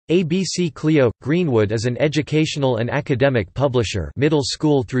ABC Clio – Greenwood is an educational and academic publisher middle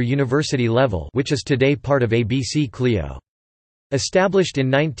school through university level which is today part of ABC Clio. Established in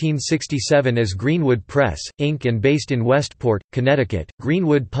 1967 as Greenwood Press, Inc. and based in Westport, Connecticut,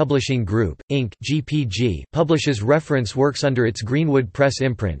 Greenwood Publishing Group, Inc. (GPG) publishes reference works under its Greenwood Press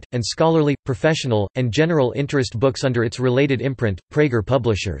imprint, and scholarly, professional, and general interest books under its related imprint, Praeger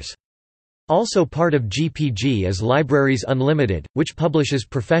Publishers. Also part of GPG is Libraries Unlimited, which publishes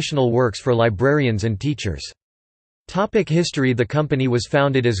professional works for librarians and teachers. History. The company was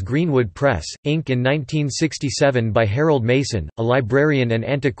founded as Greenwood Press, Inc. in 1967 by Harold Mason, a librarian and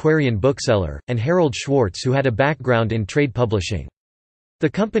antiquarian bookseller, and Harold Schwartz, who had a background in trade publishing. The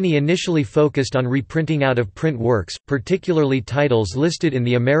company initially focused on reprinting out-of-print works, particularly titles listed in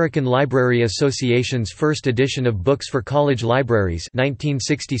the American Library Association's first edition of Books for College Libraries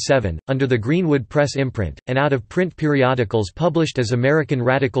 1967, under the Greenwood Press imprint, and out-of-print periodicals published as American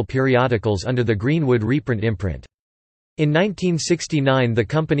Radical periodicals under the Greenwood reprint imprint. In 1969 the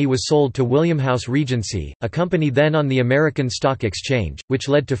company was sold to William House Regency, a company then on the American Stock Exchange, which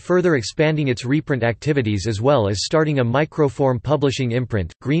led to further expanding its reprint activities as well as starting a microform publishing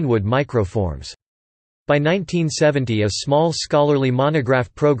imprint, Greenwood Microforms. By 1970 a small scholarly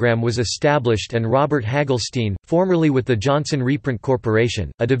monograph program was established and Robert Hagelstein, formerly with the Johnson Reprint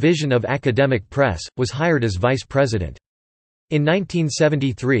Corporation, a division of Academic Press, was hired as vice president. In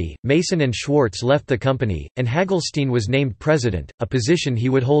 1973, Mason and Schwartz left the company, and Hagelstein was named president, a position he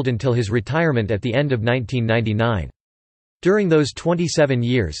would hold until his retirement at the end of 1999. During those 27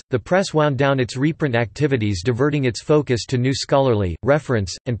 years, the press wound down its reprint activities, diverting its focus to new scholarly,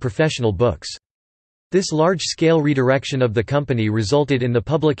 reference, and professional books. This large-scale redirection of the company resulted in the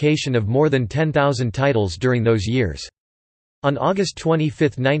publication of more than 10,000 titles during those years. On August 25,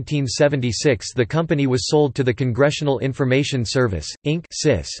 1976 the company was sold to the Congressional Information Service, Inc.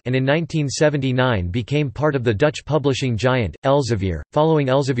 and in 1979 became part of the Dutch publishing giant, Elsevier, following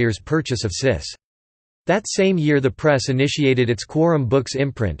Elsevier's purchase of CIS. That same year the press initiated its Quorum Books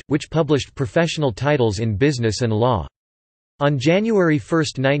imprint, which published professional titles in business and law. On January 1,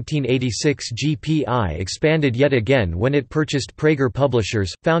 1986 GPI expanded yet again when it purchased Praeger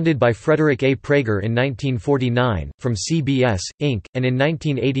Publishers, founded by Frederick A. Praeger in 1949, from CBS, Inc., and in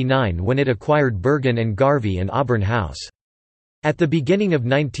 1989 when it acquired Bergen & Garvey and Auburn House. At the beginning of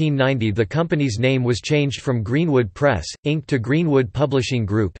 1990 the company's name was changed from Greenwood Press, Inc. to Greenwood Publishing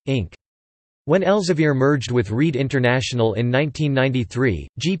Group, Inc. When Elsevier merged with Reed International in 1993,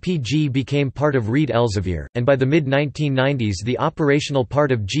 GPG became part of Reed Elsevier, and by the mid-1990s the operational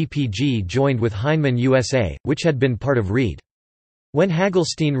part of GPG joined with Heinemann USA, which had been part of Reed. When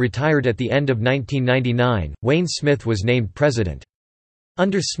Hagelstein retired at the end of 1999, Wayne Smith was named president.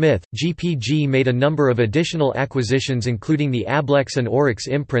 Under Smith, GPG made a number of additional acquisitions including the Ablex and Oryx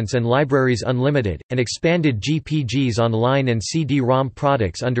imprints and Libraries Unlimited, and expanded GPG's online and CD-ROM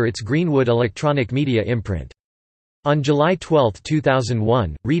products under its Greenwood Electronic Media imprint. On July 12,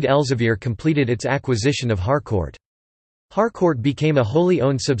 2001, Reed Elsevier completed its acquisition of Harcourt. Harcourt became a wholly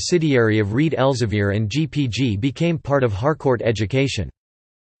owned subsidiary of Reed Elsevier and GPG became part of Harcourt Education.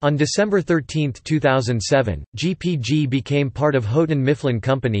 On December 13, 2007, GPG became part of Houghton Mifflin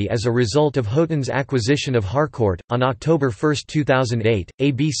Company as a result of Houghton's acquisition of Harcourt. On October 1, 2008,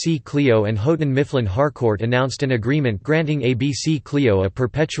 ABC Clio and Houghton Mifflin Harcourt announced an agreement granting ABC Clio a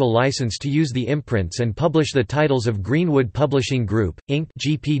perpetual license to use the imprints and publish the titles of Greenwood Publishing Group, Inc.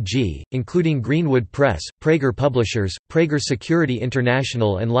 (GPG), including Greenwood Press, Praeger Publishers, Praeger Security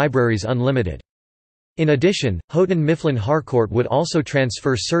International, and Libraries Unlimited. In addition, Houghton Mifflin Harcourt would also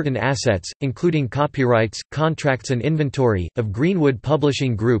transfer certain assets, including copyrights, contracts and inventory, of Greenwood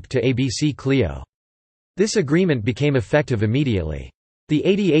Publishing Group to ABC Clio. This agreement became effective immediately. The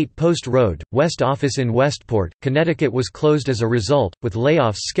 88 Post Road, West office in Westport, Connecticut was closed as a result, with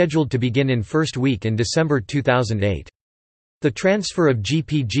layoffs scheduled to begin in first week in December 2008. The transfer of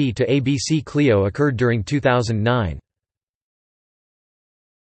GPG to ABC Clio occurred during 2009.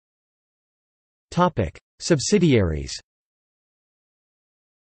 Subsidiaries.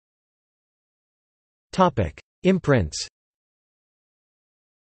 Imprints.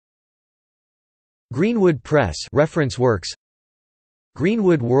 Greenwood Press reference works.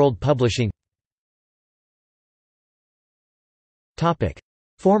 Greenwood World Publishing.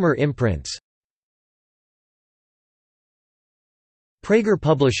 Former imprints. Praeger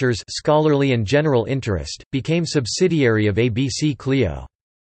Publishers, scholarly and general interest, became subsidiary of ABC Clio.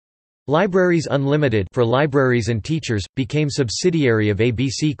 Libraries Unlimited, for libraries and teachers, became subsidiary of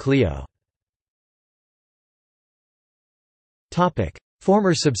ABC Clio.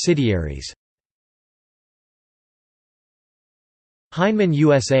 Former subsidiaries. Heinemann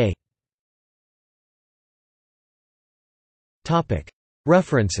USA.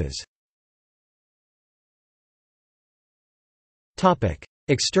 References.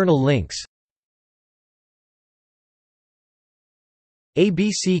 External links.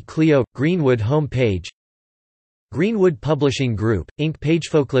 ABC Clio – Greenwood home page. Greenwood Publishing Group, Inc.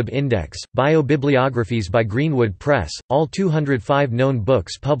 Pagefoclub Index, Biobibliographies by Greenwood Press, all 205 known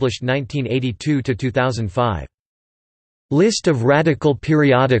books published 1982–2005. List of radical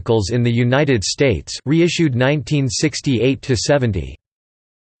periodicals in the United States reissued 1968–70.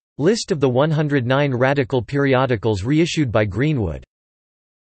 List of the 109 radical periodicals reissued by Greenwood.